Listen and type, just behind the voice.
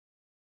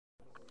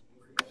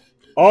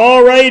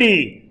All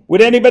righty.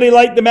 Would anybody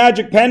like the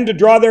magic pen to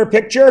draw their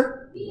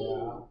picture?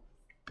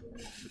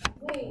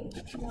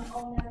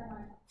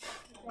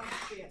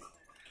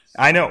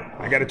 I know.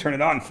 I got to turn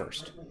it on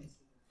first.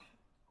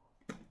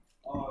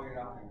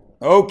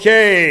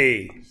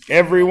 Okay,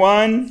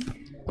 everyone.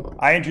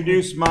 I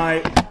introduce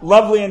my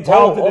lovely and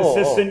talented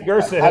assistant,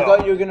 Gersa. I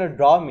thought you were going to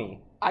draw me.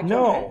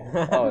 No.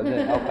 Oh, is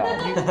it?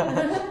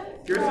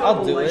 Okay.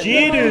 I'll do it.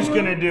 Jidu's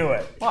going to do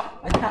it.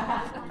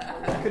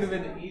 That could have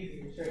been easy.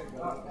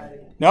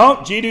 No,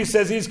 Jidu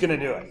says he's going to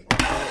do it.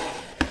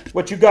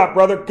 What you got,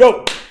 brother?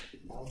 Go.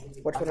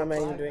 Which one am I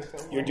even doing?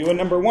 You're doing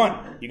number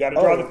 1. You got to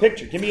draw the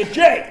picture. Give me a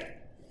J.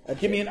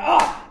 Give me an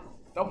A.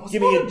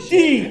 Give me a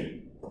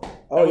D.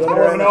 That was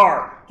more of an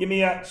R. Give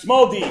me a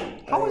small D.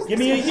 Give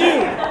me a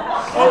U.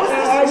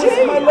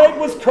 My leg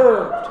was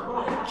curved.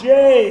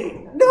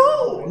 J.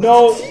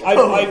 No.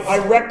 I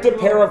wrecked a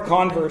pair of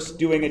Converse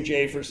doing a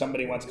J for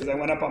somebody once because I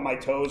went up on my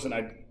toes and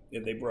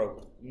they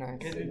broke. Nice.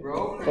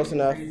 Close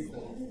enough.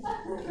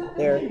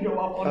 There.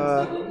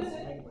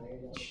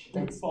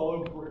 Thanks.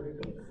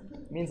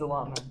 Means a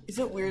lot, man. Is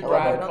it weird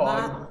driving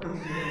on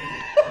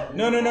that?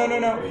 No.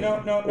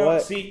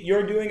 What? See,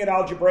 you're doing it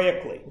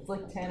algebraically. It's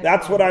like 10.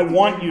 That's what I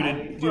want you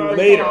to do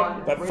later.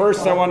 But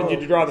first I wanted you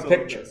to draw the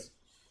picture.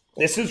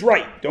 This is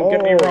right. Don't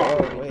get me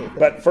wrong. Wait.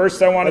 But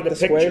first I wanted Like the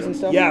the picture. squares and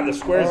stuff? Yeah, the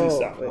squares and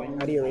stuff. Wait,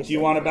 how do you erase Do you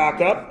that? want to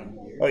back up?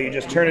 Oh, you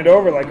just turn it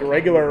over like a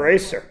regular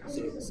eraser.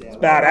 It's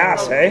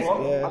badass, hey?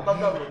 Yeah.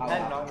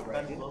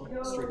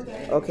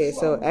 Okay,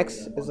 so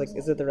X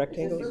is it the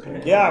rectangles?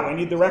 Yeah, we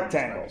need the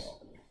rectangles.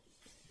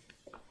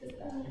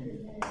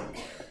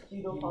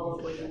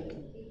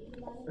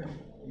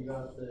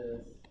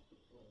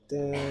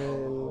 Then I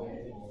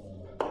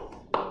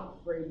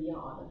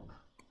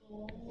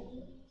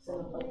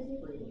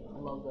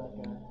love that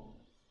guy.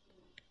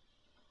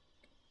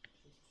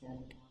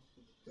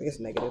 I guess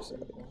negatives.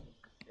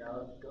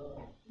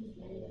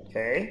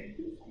 Okay.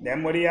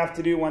 Then what do you have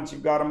to do once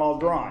you've got them all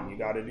drawn? You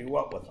got to do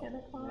what with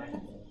them?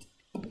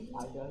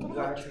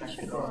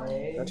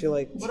 Don't you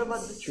like What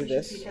about the do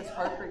this? because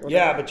Hartford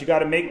Yeah, but you got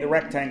to make the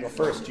rectangle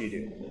first, you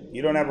do.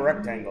 You don't have a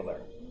rectangle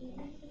there.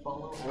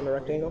 On a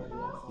rectangle?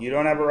 You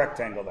don't have a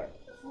rectangle there.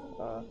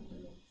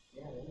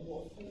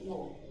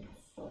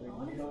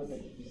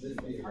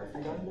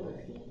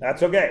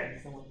 That's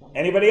okay.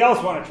 Anybody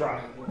else want to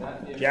try?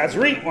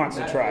 Jazreet wants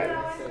to try it.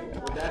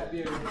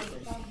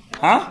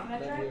 Huh?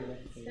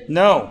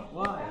 No.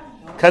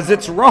 Because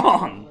it's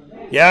wrong.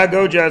 Yeah,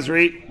 go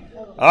Jazreet.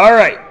 All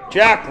right.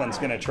 Jacqueline's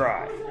going to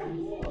try.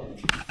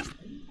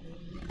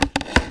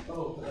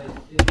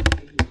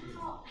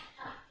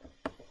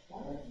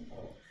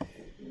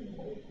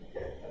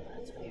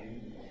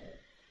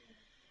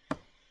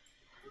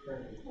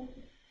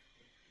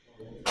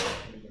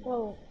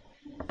 Whoa.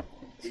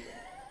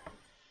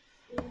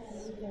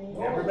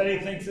 Everybody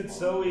thinks it's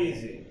so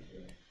easy.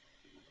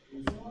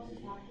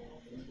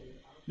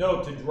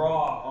 No, to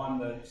draw on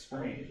the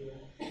screen.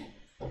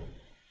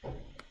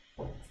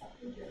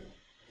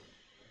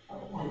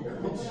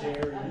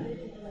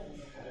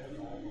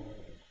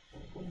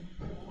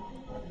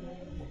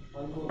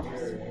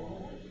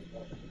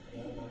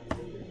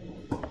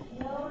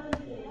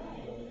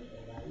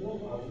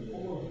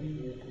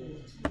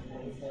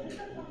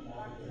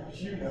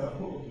 You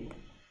know.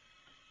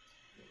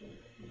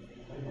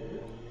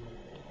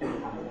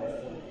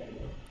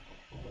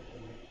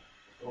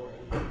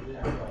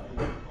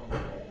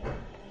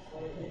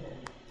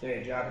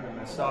 Okay, Jack, I'm going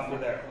to stop you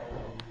there.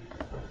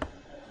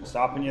 I'm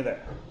stopping you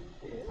there.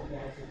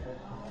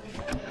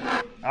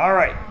 All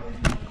right.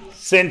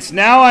 Since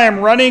now I am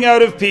running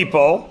out of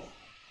people,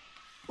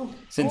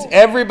 since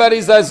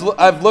everybody's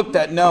I've looked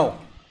at, no.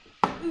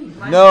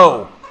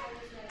 No.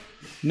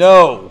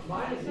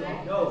 Why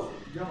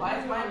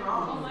is mine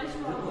wrong?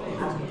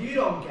 You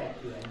don't get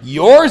it.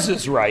 Yours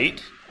is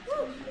right.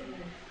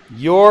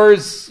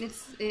 Yours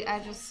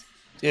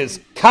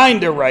is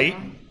kind of right.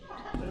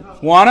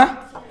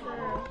 Wanna?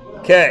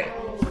 Okay.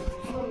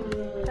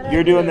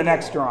 You're doing the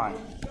next drawing.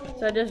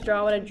 So I just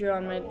draw what I drew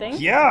on my thing?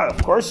 Yeah,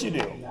 of course you do.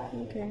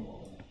 Okay.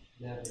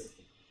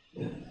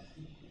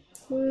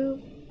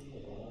 Boop.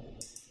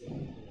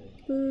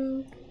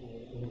 Boop.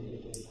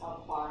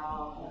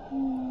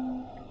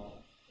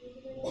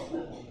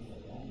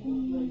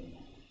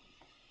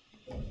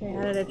 Okay,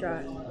 how did I draw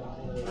it?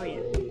 Oh,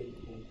 yeah.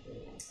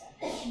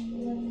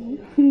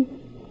 I'm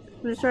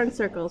just drawing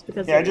circles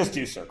because... Yeah, just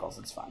do circles.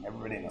 It's fine.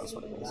 Everybody knows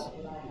what it is.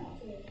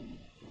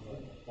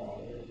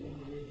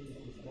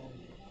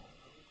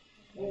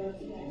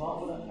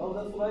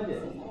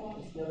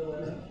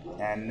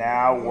 And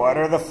now, what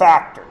are the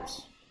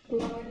factors?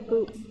 Boop,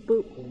 boop,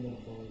 boop.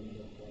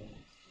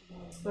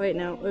 Wait,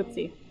 no.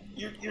 Oopsie.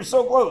 You're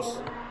so close.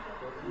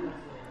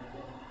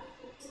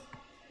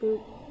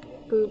 Boop,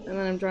 boop. And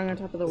then I'm drawing on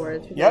top of the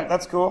words. Yep,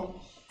 that's cool.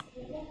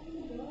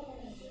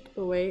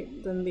 But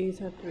wait, then these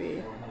have to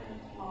be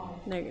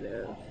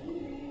negative.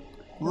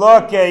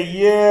 Look at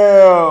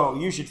you.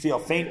 You should feel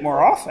faint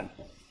more often.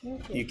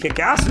 You kick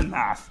ass in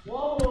math.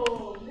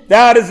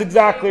 That is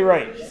exactly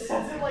right.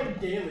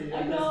 like daily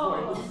at this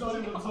point. This is not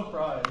even a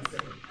surprise.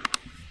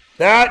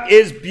 That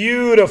is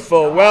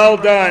beautiful. Well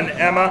done,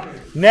 Emma.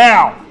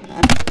 Now,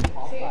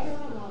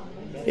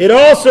 it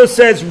also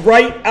says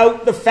write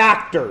out the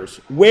factors.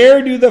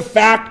 Where do the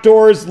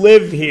factors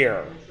live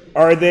here?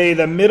 Are they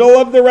the middle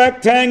of the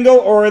rectangle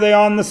or are they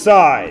on the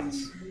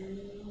sides?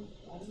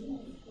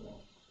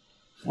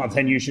 Well,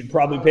 then you should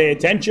probably pay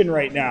attention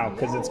right now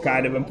because it's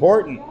kind of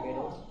important.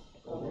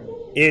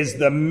 Is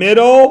the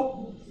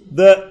middle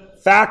the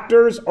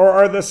factors or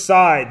are the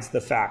sides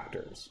the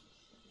factors?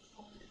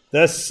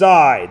 The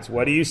sides.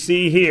 What do you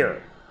see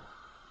here?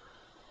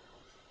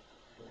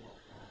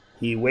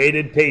 He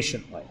waited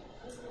patiently.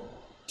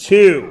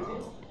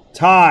 2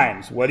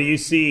 times. What do you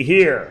see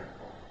here?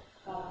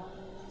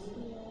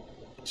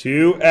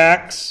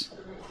 2x.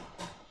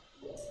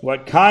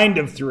 What kind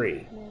of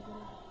 3?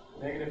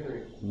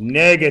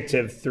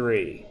 Negative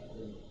 3.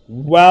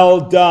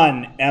 Well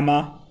done,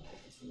 Emma.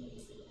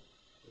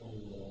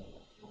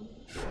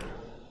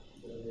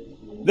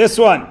 This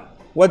one.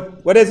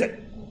 What is it?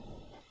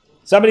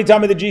 Somebody tell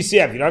me the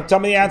GCF. You don't have to tell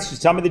me the answer.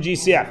 Just tell me the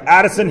GCF.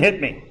 Addison,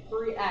 hit me.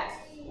 3x.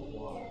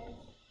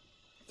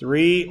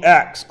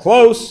 3x.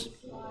 Close.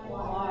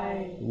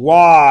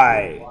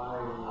 Y.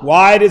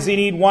 Why does he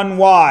need one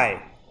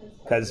y?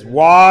 Because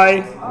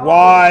y.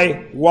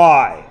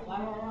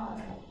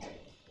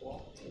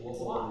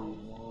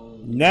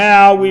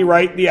 Now we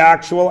write the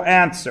actual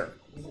answer.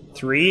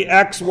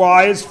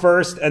 3xy is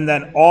first, and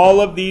then all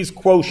of these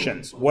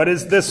quotients. What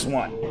is this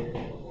one?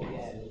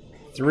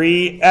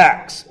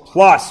 3x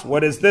plus,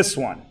 what is this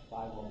one?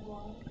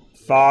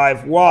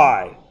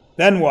 5y.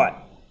 Then what?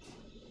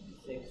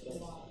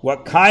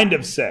 What kind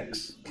of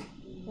 6?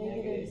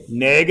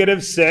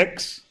 Negative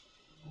 6.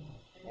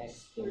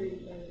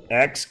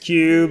 X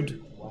cubed,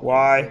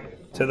 y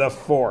to the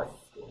 4th.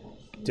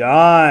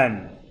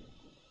 Done.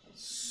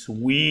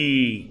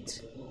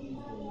 Sweet.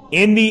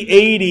 In the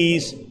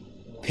 80s,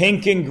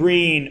 pink and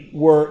green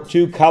were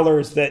 2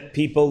 colors that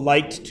people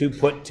liked to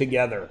put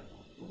together.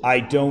 I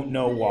don't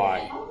know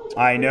why.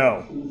 I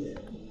know.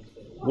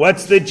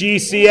 What's the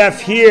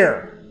GCF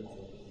here?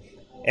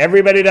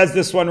 Everybody does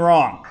this one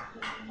wrong.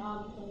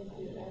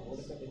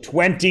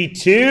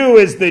 22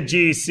 is the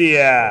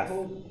GCF.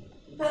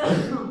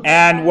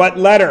 And what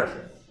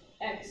letter?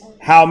 X.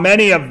 How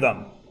many of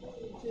them?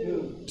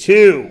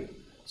 2.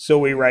 So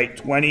we write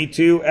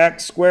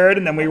 22x squared,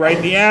 and then we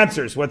write the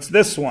answers. What's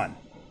this one?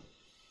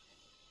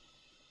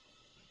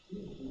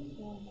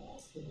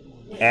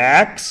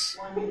 X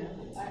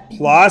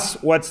plus,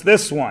 what's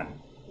this one?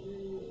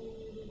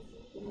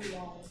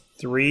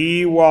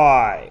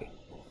 3y.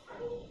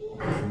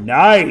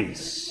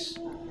 Nice.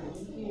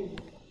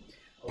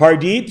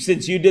 Pardeep,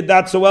 since you did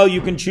that so well,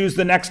 you can choose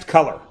the next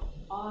color.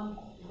 Brown.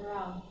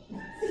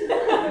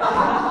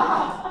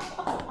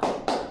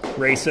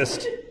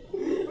 Racist.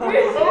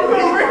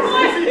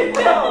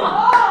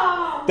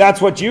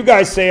 That's what you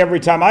guys say every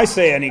time I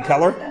say any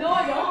color. No,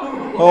 I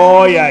don't.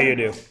 Oh, yeah, you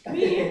do.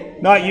 Me.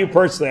 Not you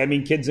personally, I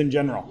mean kids in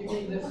general.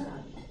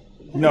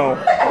 No.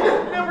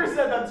 I've never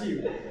said that to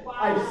you.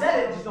 I've said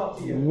it just not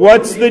to you.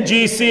 What's the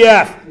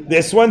GCF?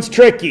 This one's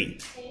tricky.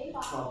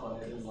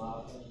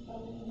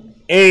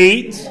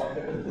 8.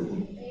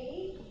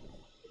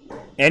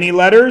 Any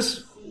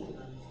letters?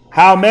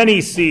 How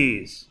many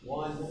C's?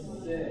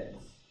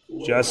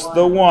 Just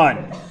the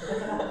one.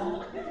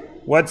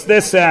 What's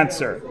this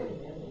answer?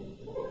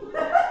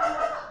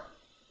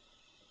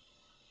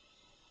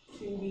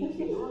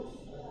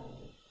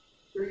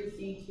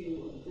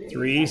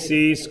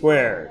 3c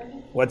squared.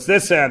 What's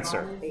this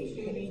answer?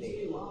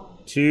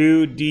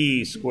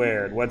 2d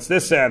squared. What's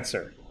this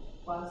answer?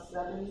 Plus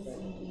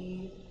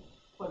 7cd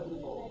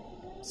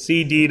quadruple.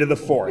 cd to the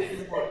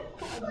 4th.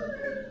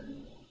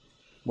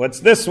 What's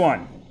this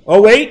one?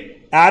 Oh,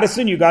 wait.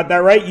 Addison, you got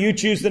that right. You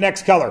choose the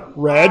next color.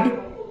 Red?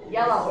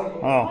 Yellow.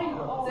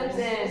 Oh.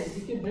 Simpsons.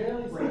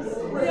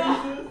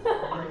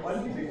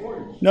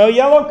 No,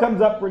 yellow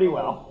comes up pretty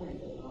well.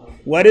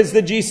 What is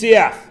the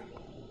GCF?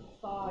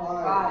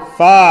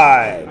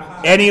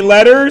 5. Any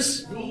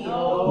letters?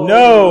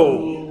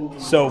 No.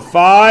 So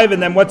 5,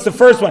 and then what's the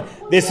first one?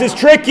 This is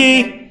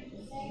tricky.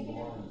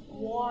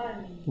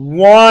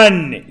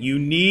 1. You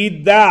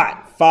need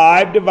that.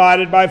 5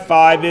 divided by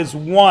 5 is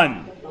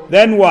 1.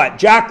 Then what?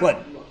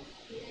 Jacqueline.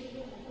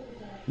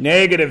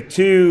 Negative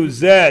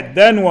 2z.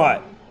 Then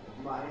what?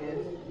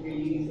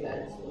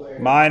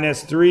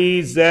 Minus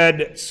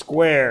 3z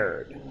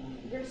squared.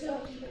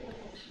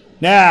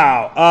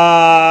 Now,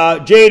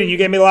 Jaden, you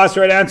gave me the last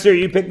right answer.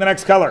 You pick the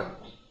next color.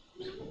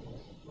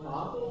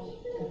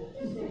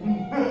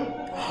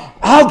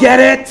 I'll get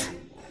it.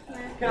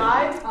 Can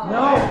I?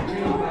 No.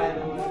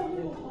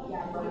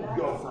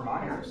 Go for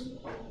Myers.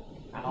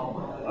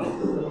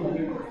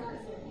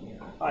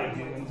 I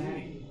do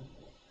indeed.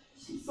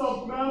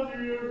 Something out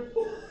here.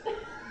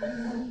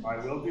 I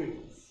will do.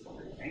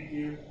 Thank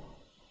you.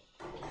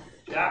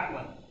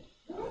 Jacqueline.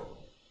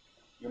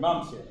 Your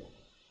mom's here.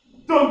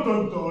 Dun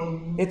dun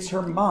dun. It's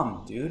her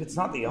mom, dude. It's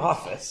not the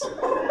office.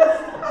 By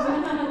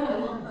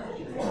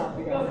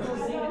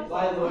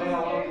the way, I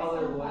want to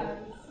color black.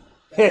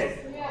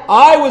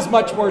 I was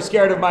much more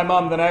scared of my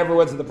mom than I ever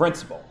was of the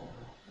principal.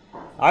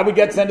 I would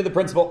get sent to the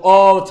principal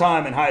all the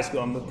time in high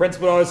school. And the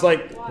principal always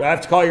like, do I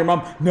have to call your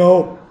mom?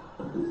 No.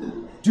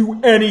 Do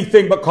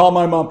anything but call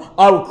my mom.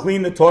 I will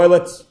clean the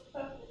toilets.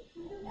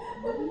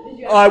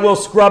 I will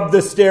scrub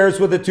the stairs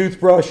with a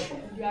toothbrush.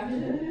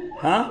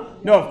 Huh?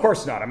 No, of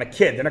course not. I'm a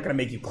kid. They're not going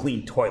to make you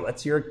clean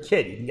toilets. You're a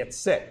kid. You can get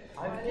sick.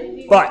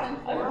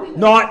 But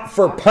not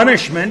for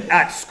punishment.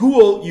 At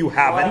school, you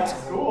haven't.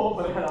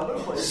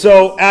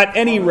 So at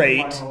any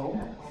rate,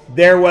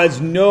 there was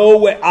no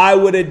way I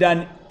would have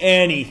done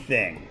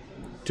anything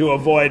to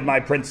avoid my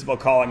principal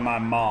calling my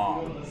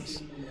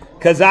mom's.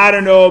 Because I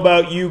don't know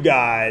about you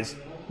guys,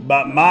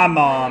 but my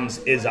mom's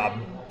is a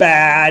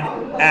bad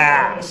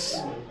ass.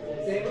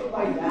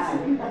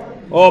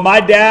 Oh,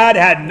 my dad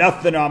had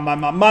nothing on my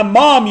mom. My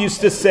mom used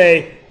to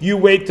say, you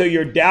wait till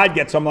your dad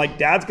gets home. Like,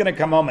 Dad's going to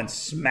come home and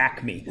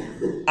smack me.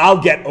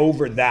 I'll get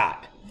over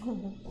that.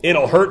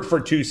 It'll hurt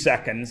for 2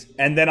 seconds,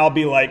 and then I'll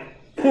be like,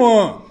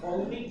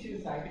 Only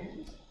 2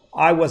 seconds?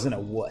 I wasn't a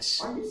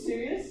wuss. Are you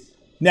serious?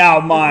 Now,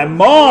 my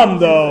mom,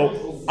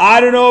 though, I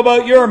don't know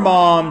about your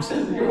moms,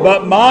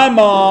 but my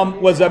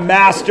mom was a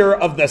master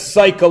of the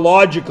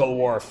psychological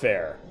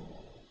warfare.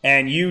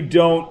 And you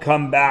don't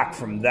come back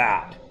from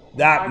that.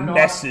 That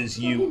messes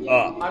you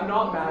up. I'm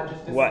not mad,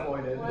 just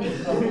disappointed.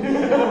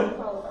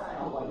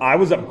 What? I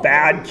was a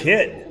bad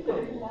kid.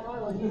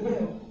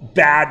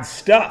 Bad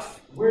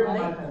stuff. Where did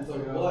my pencil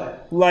go?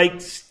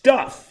 Like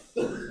stuff.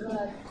 All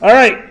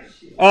right.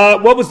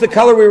 What was the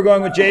color we were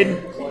going with,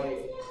 Jaden?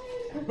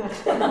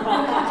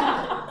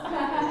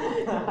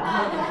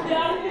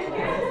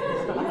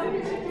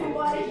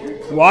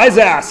 Wise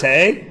ass,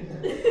 hey?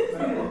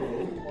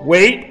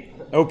 Wait.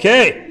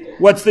 Okay.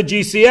 What's the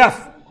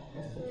GCF?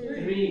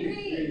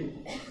 3.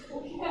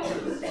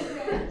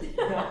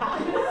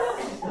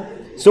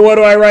 So what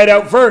do I write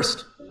out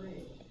first?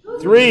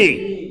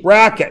 3.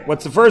 Bracket.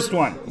 What's the first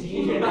one?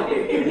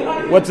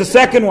 What's the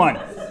second one?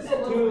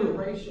 2.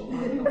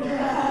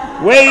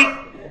 Wait.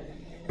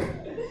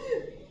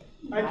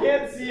 I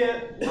can't see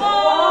it.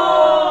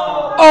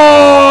 Oh!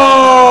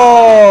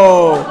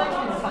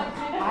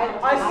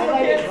 I still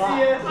can't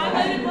see it.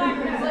 Highlighted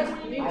black. It's like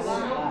when you make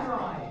snow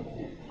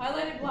drawing.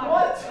 Highlighted black.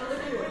 What?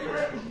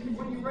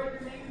 When you write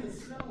your name in the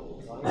snow.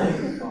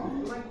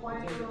 Like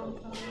quiet for a long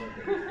time.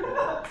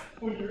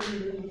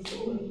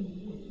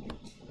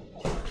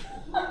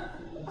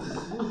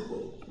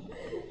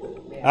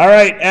 All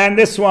right, and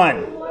this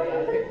one.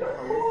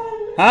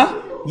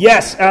 Huh?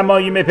 Yes, Emma,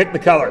 you may pick the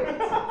color.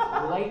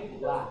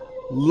 Light black.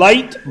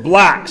 Light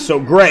black, so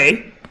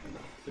gray.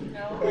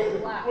 No,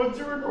 black. What's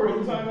your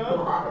recording time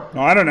at?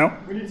 No, I don't know.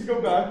 We need to go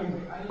back and...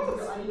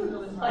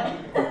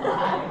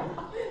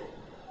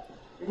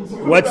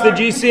 What's the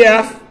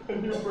GCF?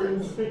 And your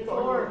brain's like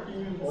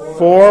talking about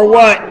For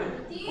what?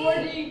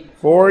 4D.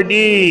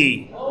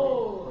 4D.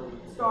 Oh,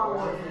 Star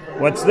Wars.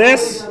 What's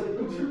this? 2.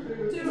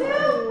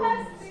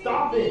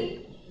 Stop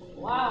it!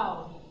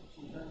 Wow.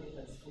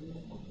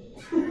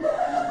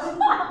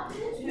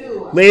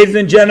 Ladies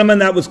and gentlemen,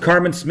 that was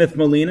Carmen Smith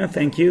Molina.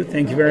 Thank you.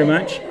 Thank you very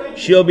much.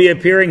 She'll be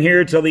appearing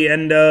here till the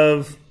end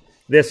of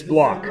this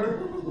block.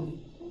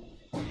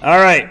 All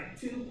right.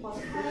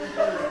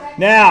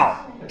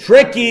 Now,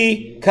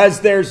 tricky because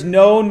there's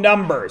no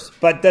numbers,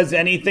 but does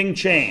anything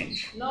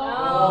change?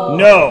 No.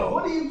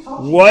 No.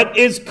 What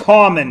is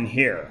common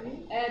here?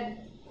 N.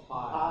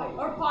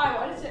 Or pi.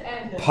 Why does it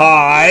end?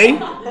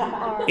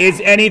 Pi.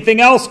 Is anything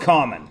else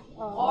common?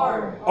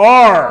 R.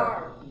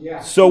 R.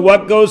 So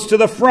what goes to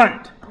the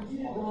front?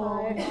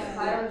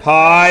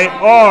 Pi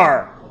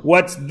R.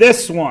 What's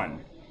this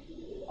one?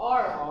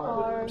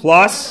 R.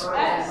 Plus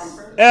S.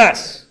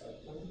 S.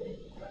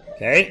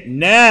 Okay,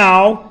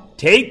 now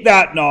take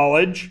that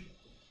knowledge.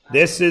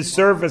 This is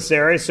surface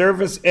area.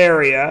 Surface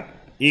area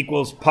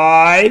equals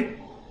pi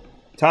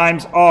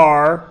times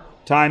R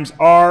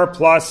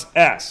plus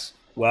S.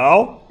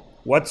 Well,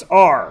 what's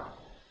R?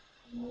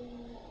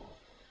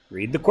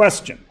 Read the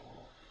question.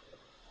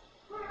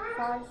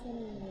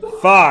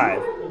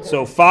 5.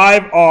 So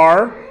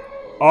 5R,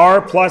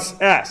 R plus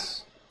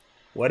S.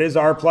 What is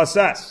R plus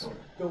S?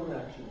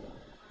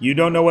 You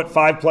don't know what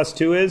 5 plus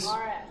 2 is?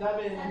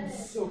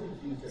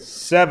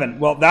 7.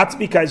 Well, that's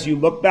because you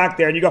look back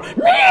there and you go,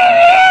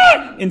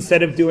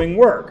 instead of doing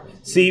work.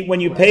 See,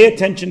 when you pay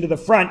attention to the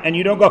front and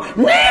you don't go,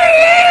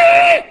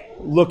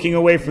 looking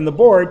away from the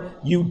board,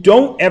 you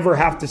don't ever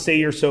have to say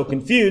you're so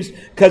confused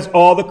because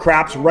all the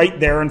crap's right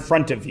there in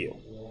front of you.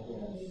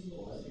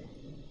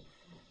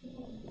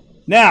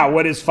 Now,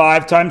 what is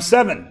 5 times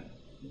 7?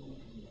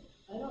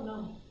 I don't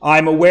know.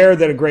 I'm aware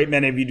that a great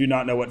many of you do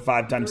not know what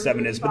 5 times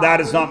 7 is, but that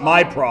is not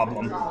my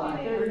problem.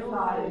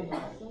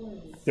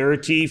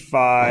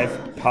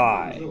 35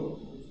 pi.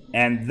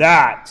 And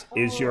that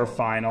is your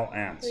final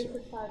answer.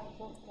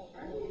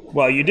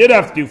 Well, you did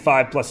have to do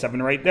 5 plus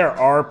 7 right there.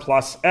 R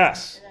plus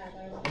S.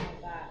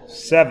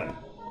 7.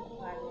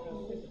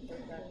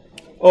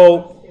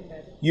 Oh,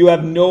 you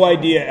have no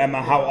idea,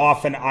 Emma, how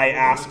often I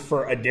ask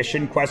for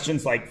addition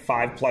questions like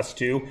 5 plus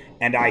 2,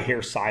 and I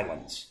hear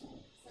silence.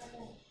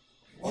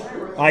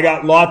 I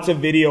got lots of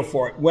video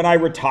for it. When I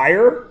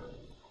retire,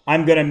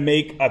 I'm going to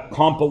make a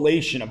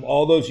compilation of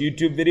all those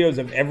YouTube videos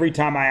of every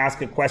time I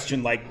ask a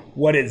question like,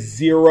 what is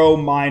 0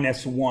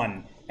 minus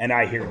 1? And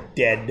I hear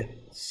dead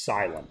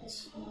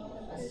silence.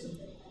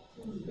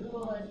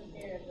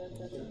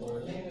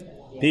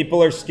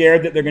 People are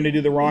scared that they're going to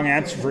do the wrong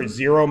answer for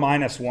 0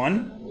 minus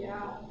 1?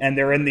 And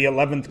they're in the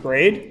 11th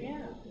grade?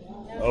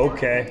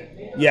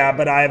 Okay. Yeah,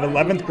 but I have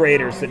 11th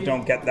graders that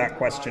don't get that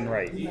question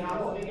right.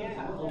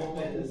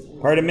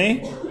 Pardon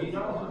me?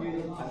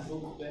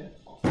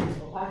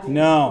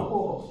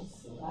 No.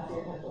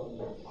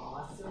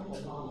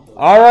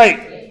 All right.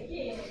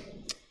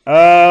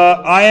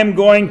 I am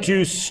going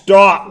to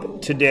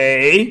stop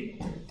today,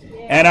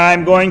 and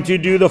I'm going to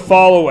do the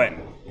following.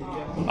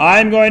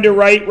 I'm going to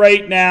write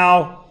right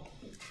now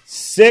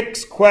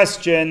 6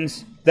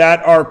 questions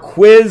that are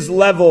quiz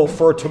level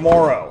for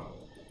tomorrow.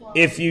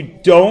 If you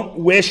don't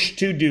wish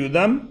to do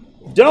them,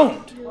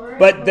 don't.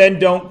 But then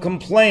don't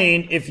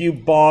complain if you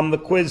bomb the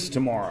quiz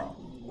tomorrow.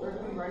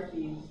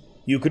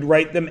 You could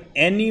write them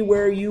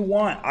anywhere you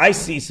want. I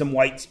see some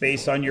white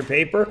space on your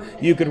paper.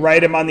 You could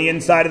write them on the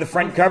inside of the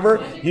front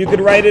cover. You could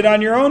write it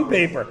on your own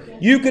paper.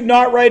 You could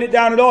not write it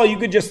down at all. You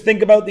could just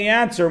think about the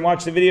answer and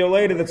watch the video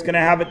later that's going to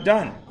have it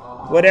done.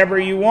 Whatever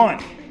you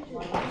want.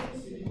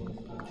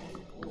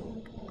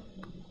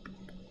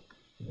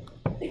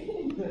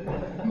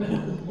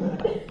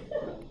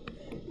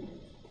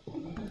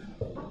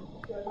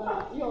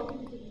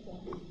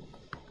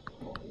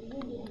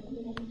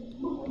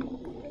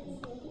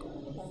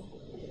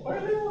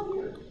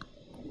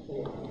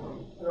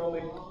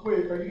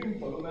 Wait, are you doing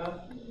photo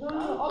math? No,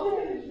 I'll take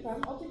a picture,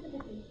 fam. I'll take the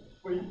picture.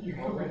 Wait, you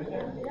can write it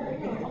there.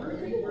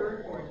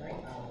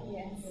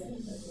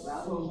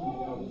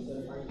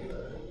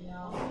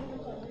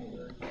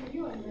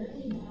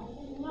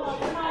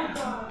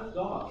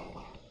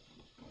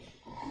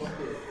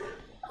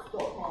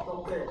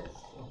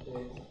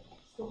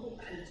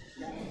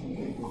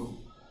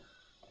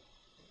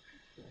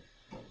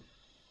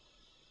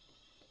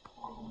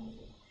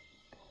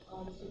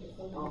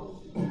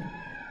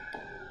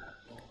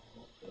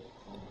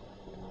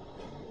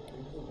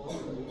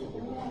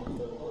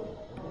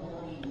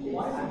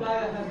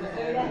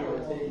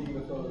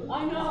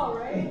 I know,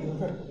 right?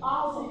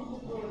 I'll take the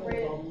photo.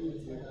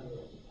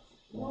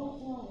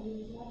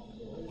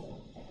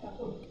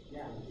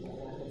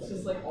 It's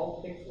just like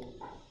all pixels.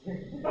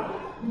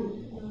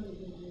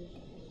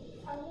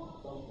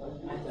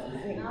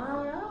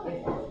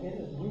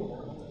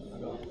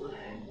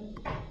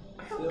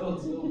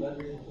 Still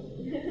better.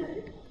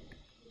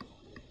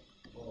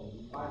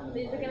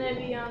 These are gonna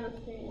be on the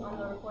screen, on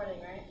the recording,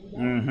 right?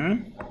 Mm-hmm.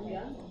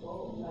 Yeah.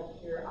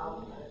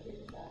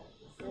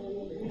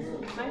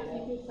 My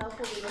future self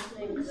will be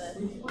listening to this.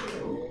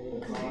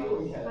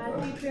 My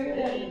future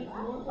me.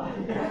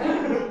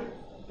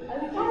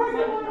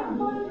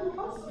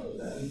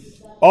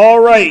 All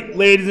right,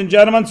 ladies and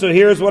gentlemen, so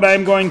here's what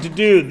I'm going to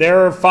do.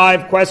 There are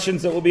 5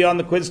 questions that will be on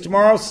the quiz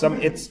tomorrow.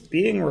 It's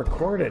being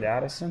recorded,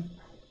 Addison.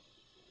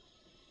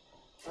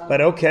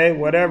 But okay,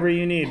 whatever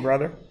you need,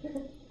 brother.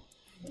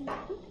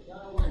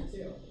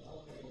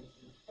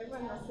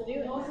 Everyone has to do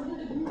it. I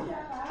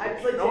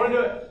want to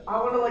do it. I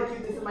want to like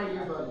keep this in my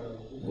yearbook.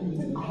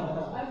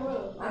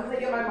 I'm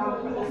thinking my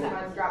mom put this in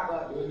my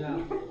scrapbook.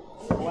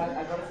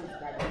 I gotta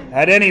subscribe.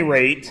 At any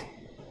rate,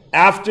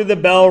 after the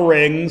bell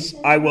rings,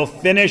 I will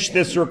finish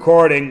this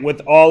recording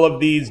with all of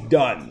these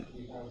done.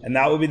 And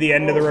that will be the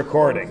end of the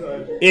recording.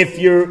 If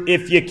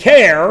you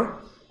care,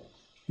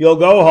 you'll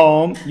go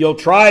home, you'll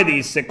try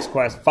these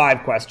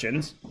 5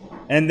 questions,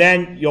 and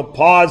then you'll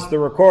pause the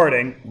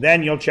recording,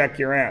 then you'll check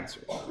your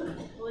answers.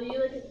 Will you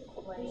like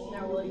explain,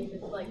 or will you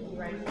just like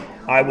write it down?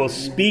 I will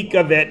speak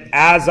of it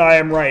as I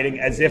am writing,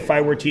 as if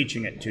I were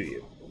teaching it to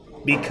you.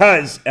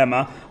 Because,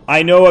 Emma,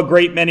 I know a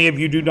great many of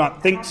you do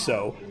not think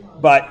so,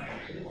 but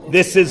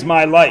this is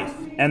my life.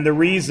 And the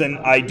reason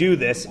I do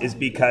this is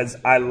because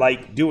I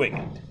like doing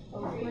it.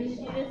 When did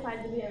you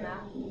decide to be a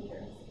math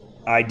teacher?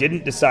 I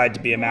didn't decide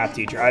to be a math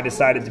teacher. I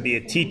decided to be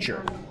a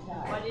teacher.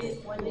 When did you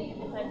decide to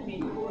be a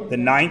teacher? The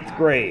 9th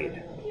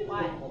grade.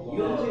 Why? What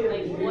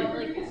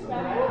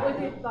was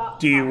your thought?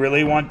 Do you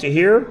really want to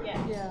hear?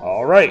 Yeah.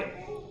 All right.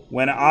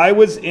 When I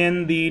was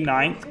in the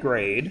 9th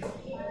grade,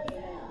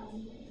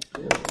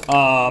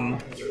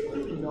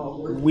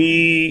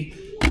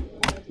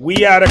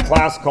 we had a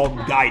class called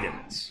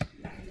guidance.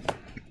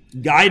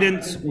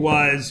 Guidance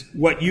was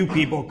what you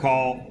people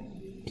call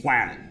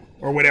planning,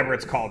 or whatever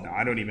it's called now.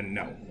 I don't even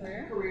know.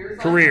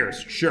 Careers,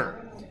 sure.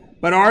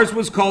 But ours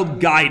was called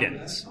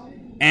guidance.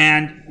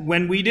 And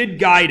when we did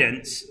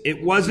guidance,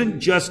 it wasn't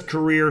just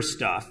career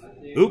stuff.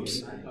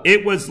 Oops.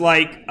 It was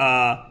like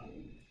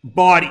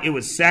it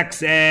was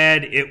sex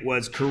ed, it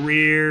was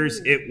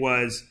careers, it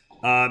was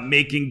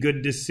making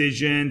good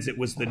decisions, it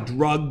was the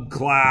drug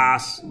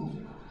class.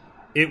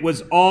 It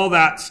was all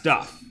that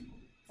stuff,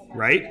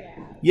 right?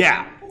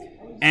 Yeah.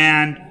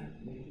 And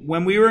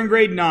when we were in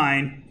grade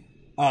 9,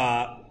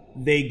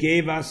 they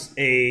gave us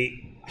a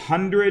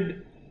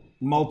 100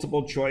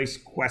 multiple choice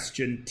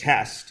question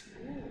test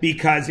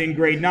because in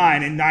grade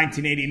 9 in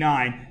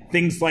 1989,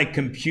 things like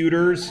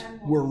computers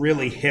were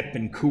really hip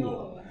and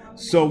cool.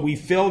 So we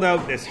filled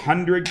out this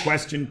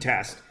 100-question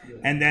test,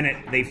 and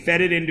then they fed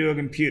it into a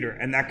computer,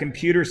 and that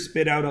computer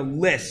spit out a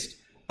list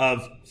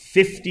of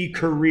 50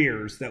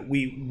 careers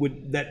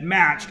that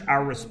matched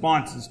our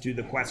responses to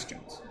the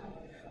questions.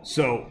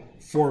 So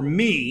for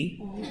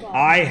me,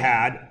 I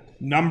had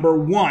number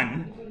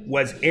 1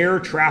 was air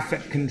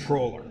traffic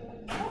controller.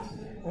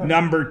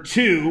 Number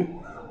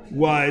 2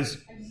 was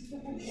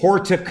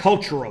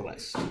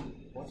horticulturalist.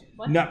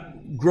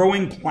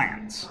 Growing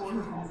plants.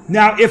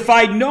 Now, if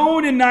I'd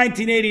known in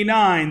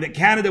 1989 that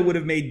Canada would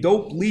have made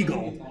dope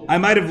legal, I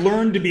might have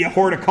learned to be a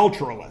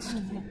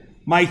horticulturalist.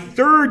 My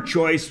third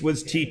choice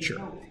was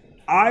teacher.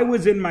 I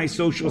was in my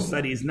social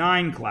studies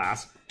 9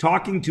 class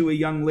talking to a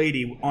young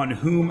lady on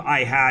whom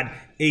I had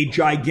a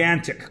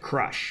gigantic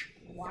crush.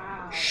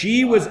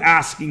 She was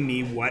asking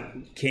me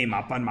what came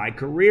up on my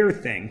career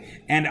thing,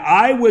 and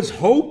I was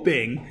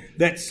hoping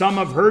that some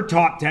of her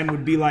top 10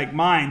 would be like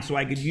mine so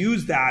I could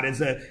use that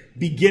as a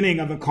beginning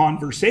of a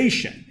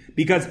conversation.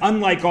 Because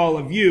unlike all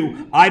of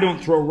you, I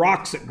don't throw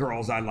rocks at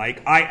girls I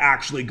like. I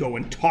actually go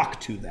and talk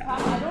to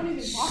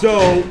them.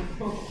 So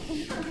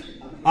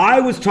I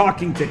was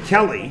talking to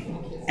Kelly,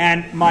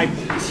 and my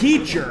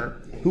teacher,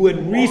 who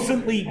had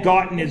recently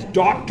gotten his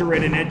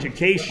doctorate in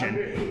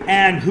education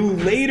and who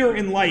later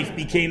in life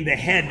became the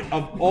head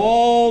of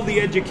all the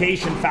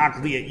education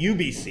faculty at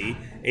UBC,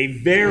 a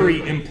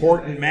very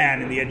important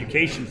man in the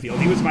education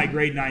field. He was my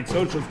grade 9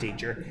 social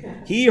teacher.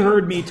 He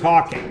heard me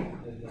talking,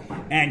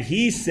 and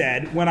he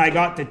said, when I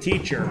got to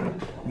teacher,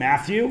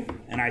 Matthew,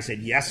 and I said,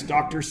 yes,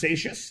 Dr.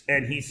 Satius,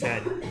 and he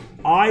said,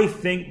 I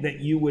think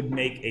that you would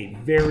make a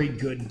very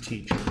good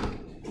teacher.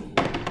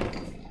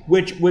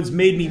 Which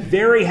made me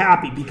very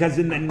happy because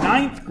in the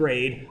 9th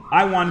grade,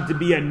 I wanted to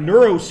be a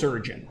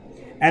neurosurgeon.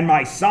 And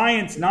my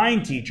Science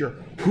 9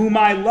 teacher, whom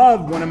I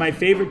loved, one of my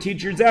favorite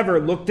teachers ever,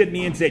 looked at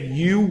me and said,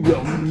 you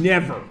will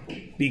never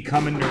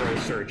become a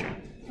neurosurgeon.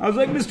 I was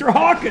like, Mr.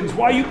 Hawkins,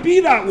 why you be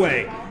that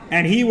way?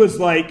 And he was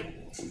like,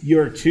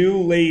 you're too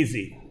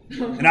lazy.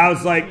 And I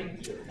was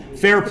like,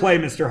 fair play,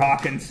 Mr.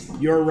 Hawkins,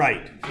 you're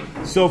right.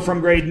 So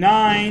from grade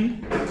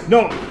 9,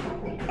 no,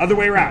 other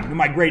way around.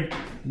 My grade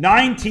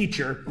 9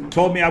 teacher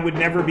told me I would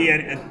never be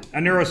a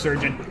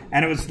neurosurgeon,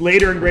 and it was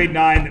later in grade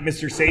 9 that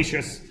Mr.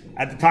 Satius,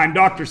 at the time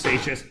Dr.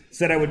 Satius,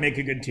 said I would make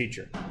a good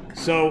teacher.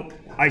 So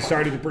I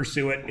started to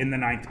pursue it in the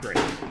 9th grade.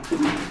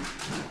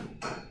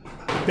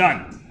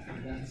 Done.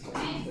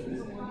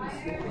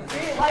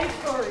 Great life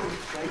story.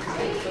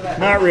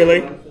 Not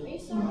really.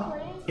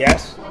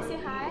 Yes? Can I say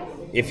hi?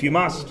 If you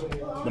must.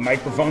 The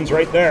microphone's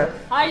right there.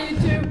 Hi,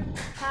 YouTube.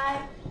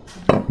 Hi.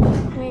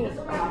 Wait.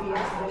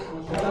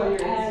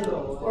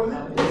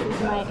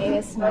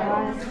 This is my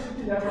ASMR.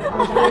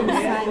 I'm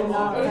signing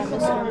off from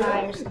Mr.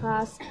 Myers'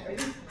 class.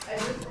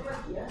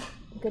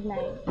 Good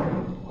night.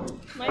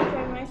 My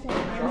turn.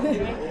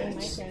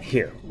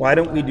 Here, why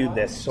don't we do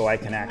this so I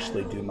can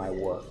actually do my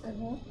work?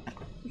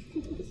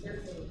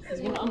 He's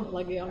gonna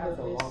unplug it on her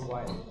face.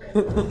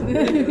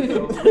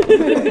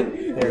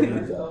 There you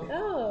go.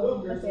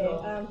 Oh, okay.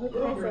 Who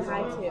can I say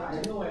hi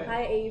to?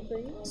 Hi,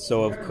 Avery.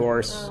 So, of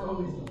course,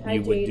 Hi,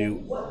 you would Jaden.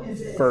 do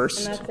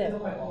first, And that's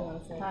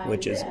it. Hi.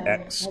 which is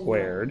x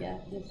squared.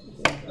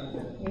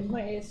 Here's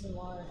my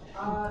ASMR.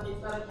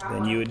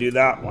 Then you would do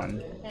that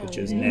one, which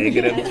is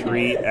negative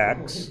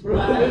 3x.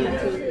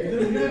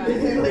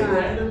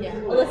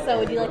 Alyssa,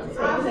 would you like to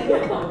say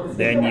anything?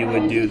 Then you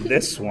would do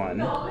this one,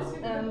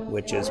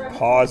 which is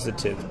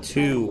positive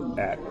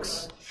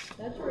 2x.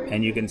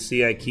 And you can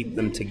see I keep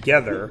them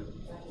together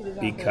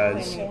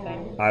because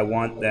I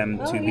want them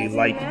to be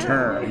like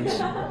terms.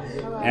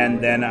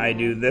 And then I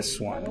do this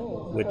one,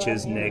 which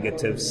is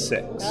negative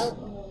 6.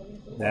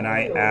 Then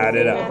I add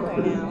it up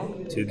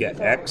to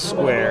get x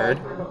squared.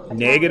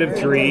 Negative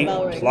 3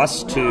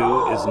 plus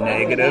 2 is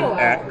negative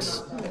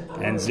x.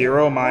 And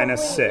 0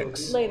 minus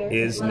 6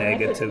 is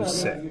negative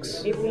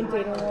 6. Avery and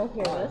Jaden will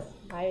hear this.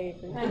 Hi,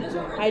 Avery.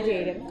 Hi,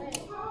 Jaden.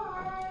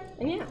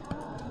 And yeah,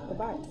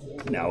 goodbye.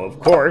 Now, of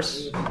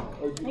course,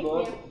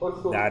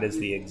 that is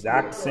the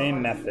exact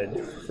same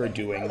method for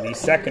doing the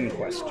second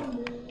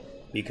question.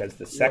 Because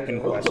the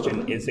second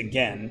question is,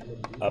 again,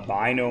 a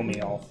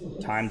binomial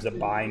times a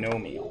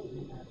binomial.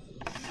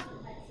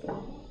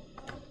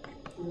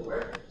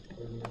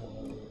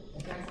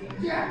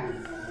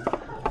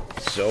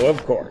 So,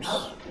 of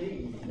course,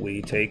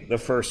 we take the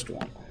first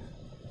one.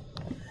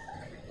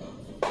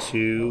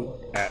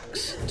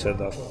 2x to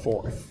the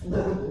 4th.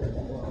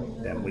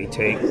 Then we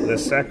take the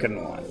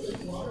second one.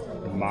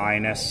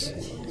 Minus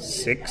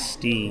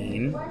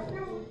 16x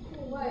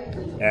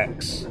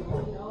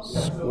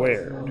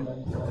squared.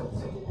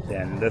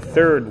 Then the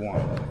third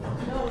one.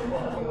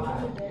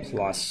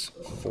 Plus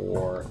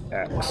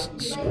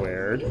 4x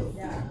squared.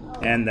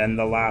 And then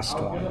the last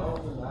one.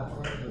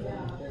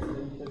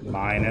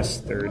 Minus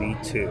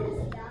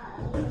 32.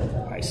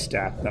 I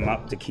stack them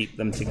up to keep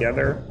them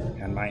together,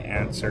 and my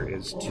answer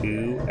is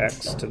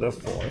 2x to the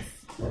 4th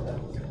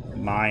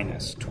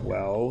minus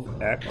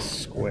 12x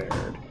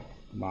squared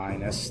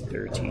minus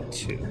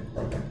 32.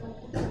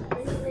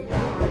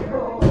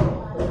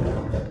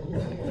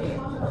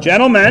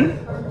 Gentlemen,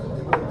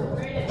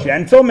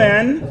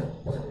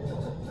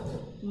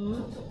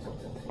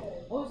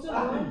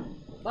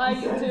 Bye,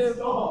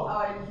 YouTube.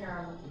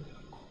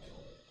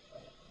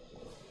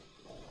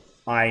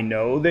 I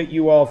know that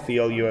you all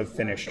feel you have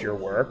finished your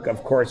work.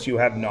 Of course you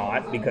have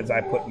not, because I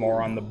put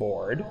more on the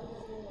board.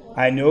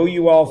 I know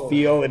you all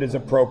feel it is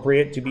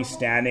appropriate to be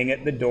standing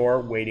at the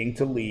door waiting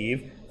to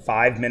leave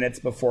 5 minutes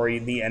before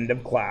the end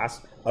of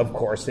class. Of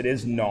course it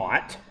is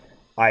not.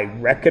 I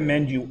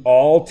recommend you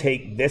all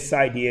take this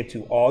idea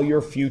to all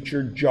your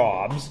future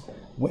jobs.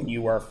 When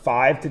you are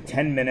 5 to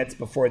 10 minutes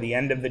before the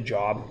end of the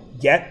job,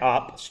 get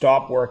up,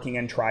 stop working,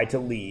 and try to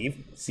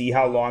leave. See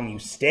how long you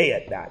stay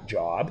at that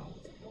job.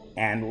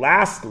 And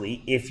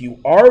lastly, if you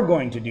are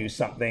going to do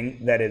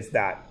something that is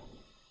that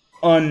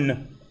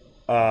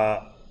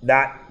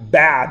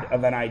bad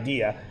of an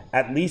idea,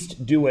 at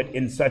least do it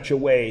in such a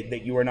way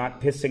that you are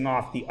not pissing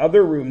off the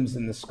other rooms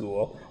in the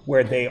school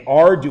where they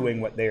are doing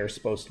what they are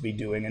supposed to be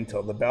doing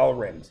until the bell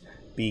rings.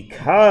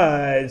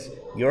 Because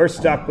you're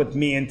stuck with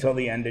me until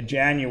the end of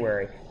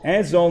January,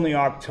 and it's only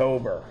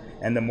October.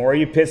 And the more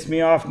you piss me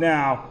off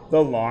now,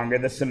 the longer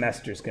the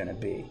semester's going to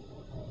be.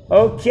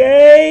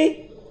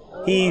 Okay?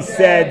 He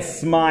said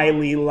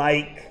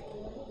smiley-like.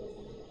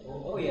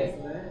 Oh, yes,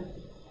 man.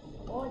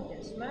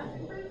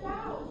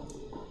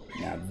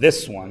 Now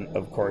this one,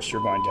 of course,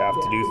 you're going to have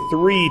to do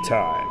 3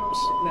 times.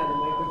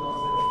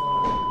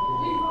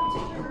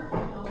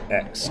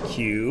 X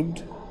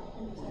cubed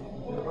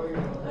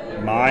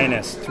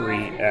minus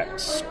 3x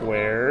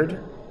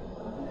squared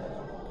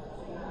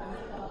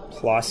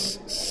plus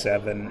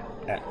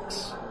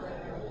 7x.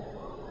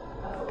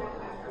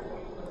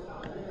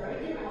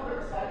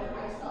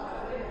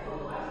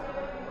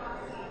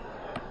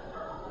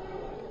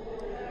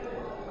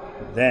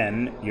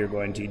 Then you're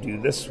going to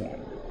do this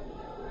one.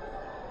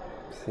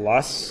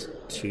 Plus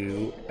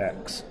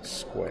 2x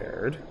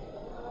squared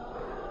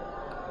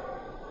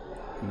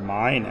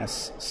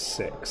minus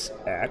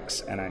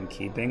 6x, and I'm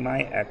keeping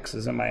my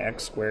x's and my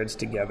x squareds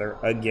together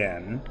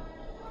again,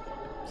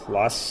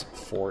 plus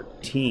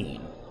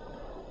 14.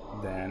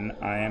 Then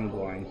I am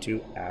going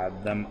to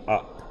add them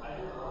up.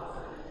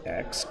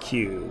 X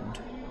cubed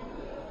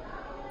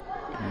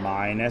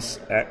minus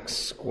x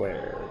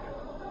squared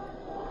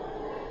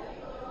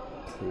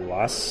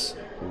plus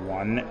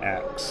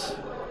 1x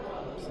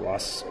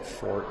plus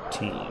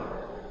 14.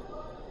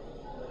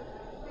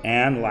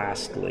 And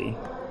lastly,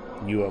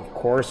 you of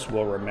course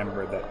will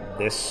remember that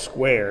this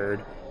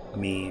squared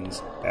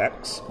means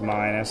x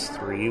minus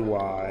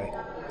 3y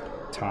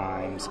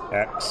times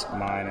x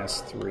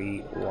minus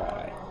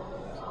 3y,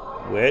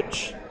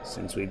 which,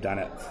 since we've done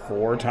it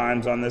 4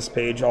 times on this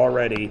page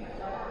already,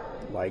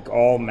 like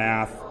all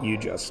math, you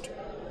just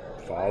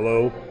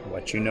follow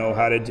what you know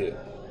how to do.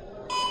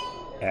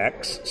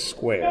 X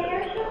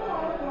squared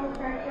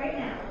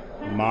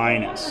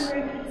minus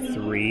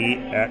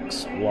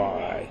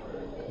 3xy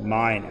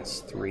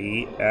minus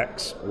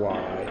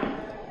 3xy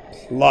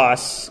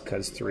plus,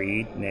 because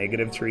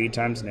negative 3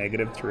 times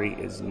negative 3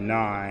 is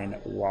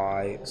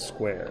 9y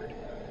squared.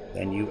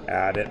 Then you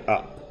add it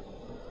up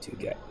to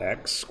get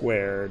x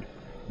squared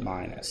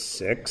minus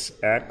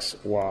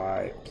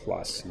 6xy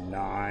plus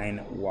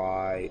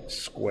 9y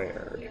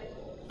squared.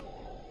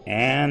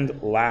 And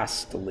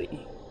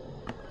lastly,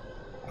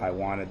 I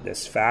wanted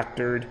this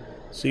factored,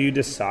 so you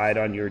decide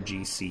on your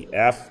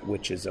GCF,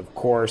 which is of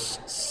course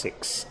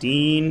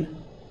 16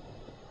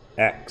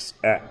 x,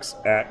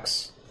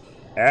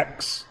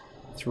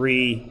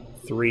 3,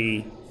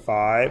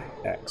 5,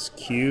 x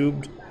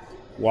cubed,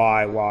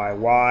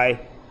 y,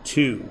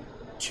 2,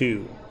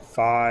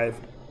 5,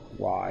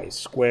 y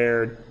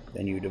squared.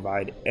 Then you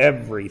divide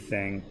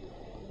everything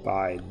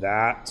by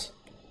that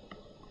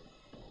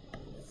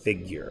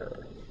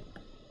figure.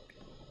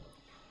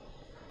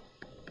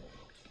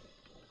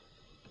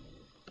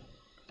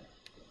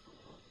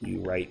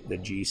 You write the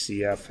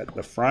GCF at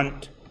the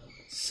front,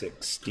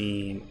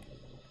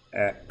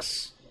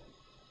 16x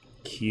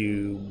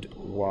cubed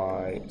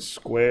y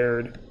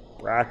squared,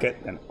 bracket,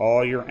 and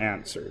all your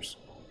answers.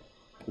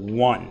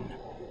 1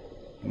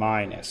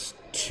 minus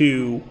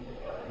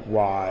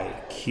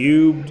 2y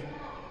cubed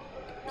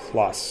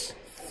plus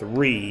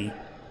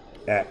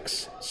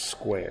 3x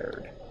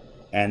squared.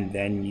 And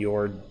then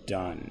you're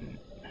done.